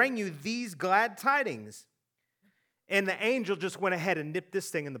and bring you these glad tidings." And the angel just went ahead and nipped this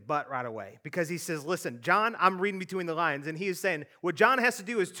thing in the butt right away, because he says, "Listen, John," I'm reading between the lines, and he is saying, what John has to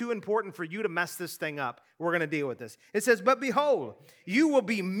do is too important for you to mess this thing up. We're going to deal with this. It says, "But behold, you will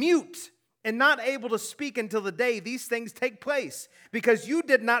be mute and not able to speak until the day these things take place, because you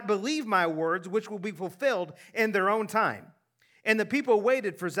did not believe my words, which will be fulfilled in their own time." And the people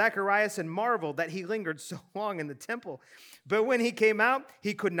waited for Zacharias and marveled that he lingered so long in the temple. But when he came out,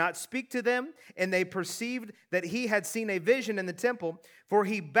 he could not speak to them, and they perceived that he had seen a vision in the temple, for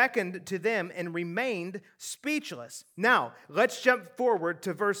he beckoned to them and remained speechless. Now, let's jump forward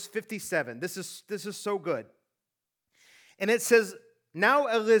to verse 57. This is so good. And it says, "Now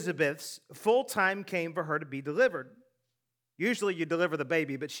Elizabeth's full time came for her to be delivered." Usually you deliver the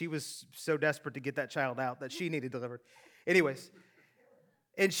baby, but she was so desperate to get that child out that she needed delivered. Anyways,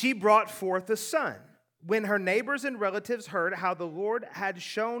 "and she brought forth a son. When her neighbors and relatives heard how the Lord had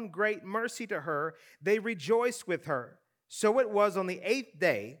shown great mercy to her, they rejoiced with her. So it was on the 8th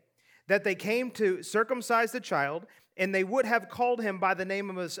day that they came to circumcise the child, and they would have called him by the name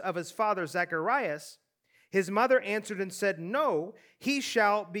of his father Zacharias. His mother answered and said, No, he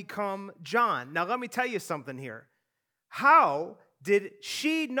shall become John." Now let me tell you something here. How did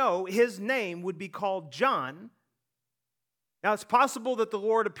she know his name would be called John? Now, it's possible that the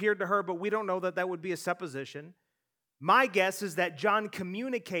Lord appeared to her, but we don't know that that would be a supposition. My guess is that John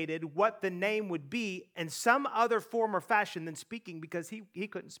communicated what the name would be in some other form or fashion than speaking, because he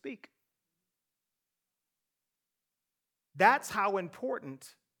couldn't speak. That's how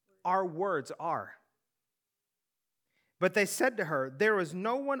important our words are. "But they said to her, There is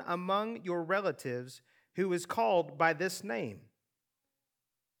no one among your relatives who is called by this name."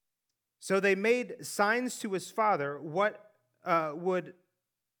 So they made signs to his father what he would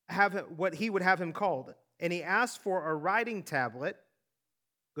have him called. And he asked for a writing tablet,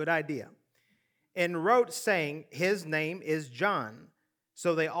 good idea, and wrote, saying, "His name is John."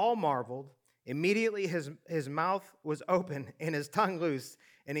 So they all marveled. Immediately his mouth was open and his tongue loosed,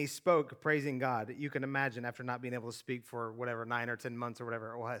 and he spoke, praising God. You can imagine, after not being able to speak for 9 or 10 months or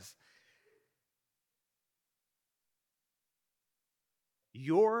whatever it was.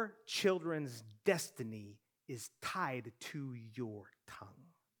 Your children's destiny is tied to your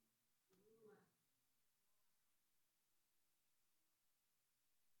tongue.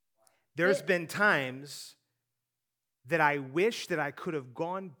 There's been times that I wish that I could have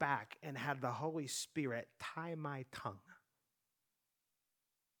gone back and had the Holy Spirit tie my tongue.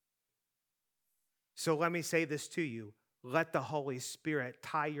 So let me say this to you. Let the Holy Spirit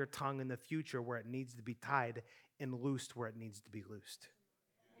tie your tongue in the future where it needs to be tied, and loosed where it needs to be loosed.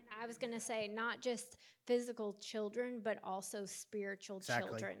 I was going to say, not just physical children, but also spiritual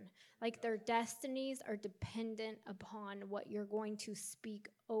children. Like, their destinies are dependent upon what you're going to speak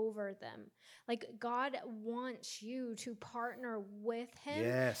over them. Like, God wants you to partner with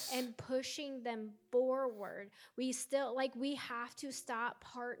him and pushing them forward. We have to stop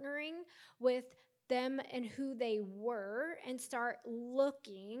partnering with them and who they were and start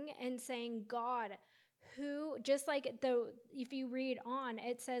looking and saying, God, who, just like if you read on,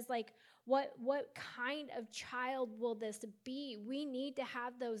 it says like, what kind of child will this be? We need to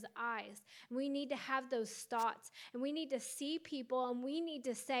have those eyes. We need to have those thoughts. And we need to see people and we need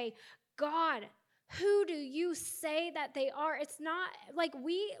to say, God, who do you say that they are? It's not like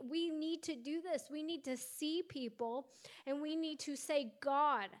we need to do this. We need to see people and we need to say,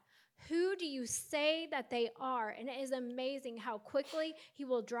 God, who do you say that they are? And it is amazing how quickly he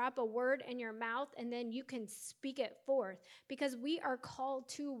will drop a word in your mouth and then you can speak it forth, because we are called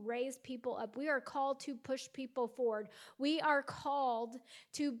to raise people up. We are called to push people forward. We are called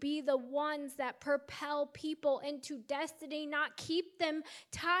to be the ones that propel people into destiny, not keep them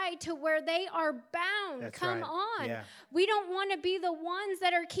tied to where they are bound. That's Come right. on. Yeah. We don't want to be the ones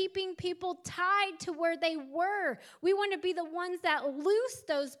that are keeping people tied to where they were. We want to be the ones that loose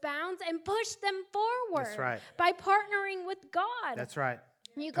those bounds and push them forward. That's right. By partnering with God. That's right.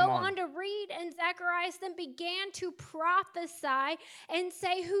 You Come go on. on to read, and Zacharias then began to prophesy and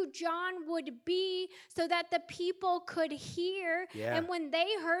say who John would be so that the people could hear. Yeah. And when they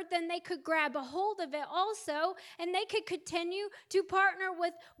heard, then they could grab a hold of it also, and they could continue to partner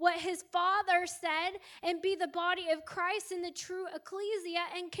with what his father said and be the body of Christ in the true ecclesia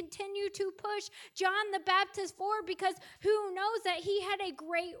and continue to push John the Baptist forward, because who knows that he had a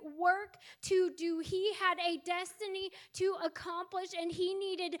great work to do. He had a destiny to accomplish, and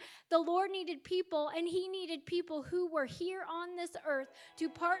the Lord needed people, and he needed people who were here on this earth to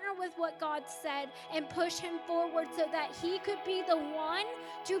partner with what God said and push him forward so that he could be the one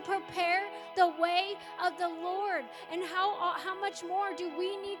to prepare the way of the Lord. And how much more do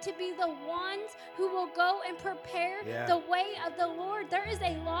we need to be the ones who will go and prepare the way of the Lord? There is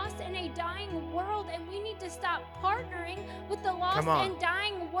a lost and a dying world, and we need to stop partnering with the lost and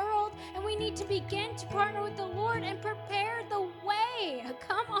dying world, and we need to begin to partner with the Lord and prepare the way.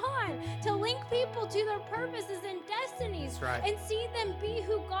 Come on, to link people to their purposes and destinies. That's right. And see them be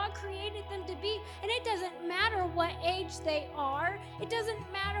who God created them to be. And it doesn't matter what age they are. It doesn't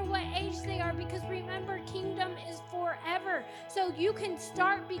matter what age they are, because remember, kingdom is forever. So you can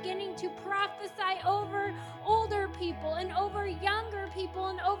start beginning to prophesy over older people and over younger people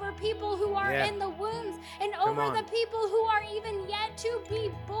and over people who are in the wombs and over the people who are even yet to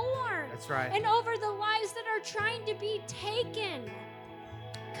be born. That's right. And over the lives that are trying to be taken.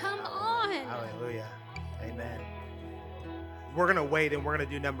 Come on. Hallelujah. Amen. We're going to wait, and we're going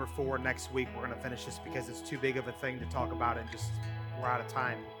to do number 4 next week. We're going to finish this because it's too big of a thing to talk about, and just we're out of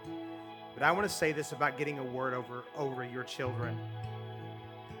time. But I want to say this about getting a word over your children.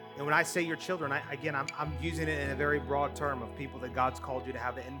 And when I say your children, I'm using it in a very broad term of people that God's called you to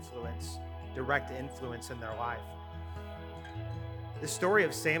have the influence, direct influence in their life. The story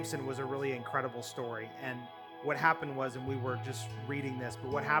of Samson was a really incredible story. And what happened was, and we were just reading this,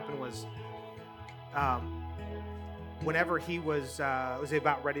 but what happened was, whenever he was he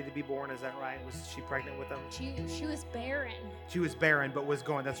about ready to be born? Is that right? Was she pregnant with him? She was barren. She was barren, but was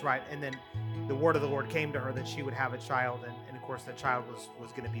going, that's right. And then the word of the Lord came to her that she would have a child. And of course, that child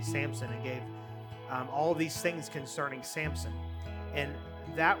was going to be Samson, and gave all of these things concerning Samson. And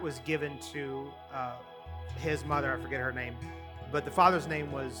that was given to his mother. I forget her name. But the father's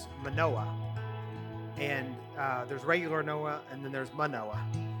name was Manoah. And there's regular Noah, and then there's Manoah.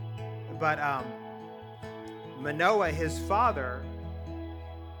 But Manoah, his father,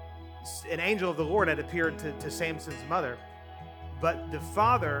 an angel of the Lord had appeared to Samson's mother. But the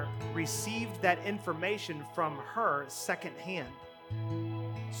father received that information from her secondhand.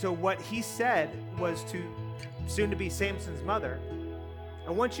 So what he said was to soon-to-be Samson's mother,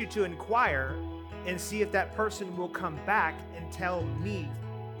 I want you to inquire and see if that person will come back and tell me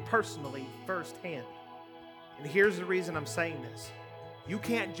personally firsthand. And here's the reason I'm saying this. You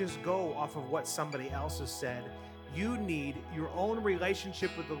can't just go off of what somebody else has said. You need your own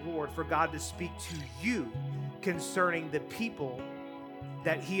relationship with the Lord for God to speak to you concerning the people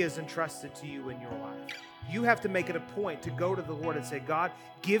that he has entrusted to you in your life. You have to make it a point to go to the Lord and say, God,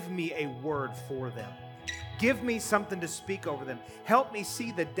 give me a word for them. Give me something to speak over them. Help me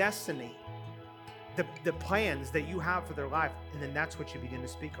see the destiny, the plans that you have for their life. And then that's what you begin to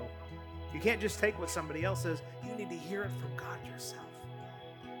speak over. You can't just take what somebody else says. You need to hear it from God yourself.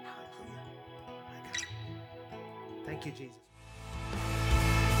 Hallelujah. My God. Thank you, Jesus.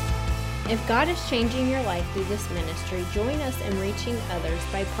 If God is changing your life through this ministry, join us in reaching others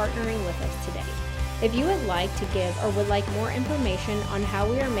by partnering with us today. If you would like to give or would like more information on how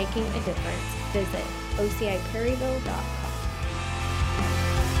we are making a difference, visit ociperryville.com.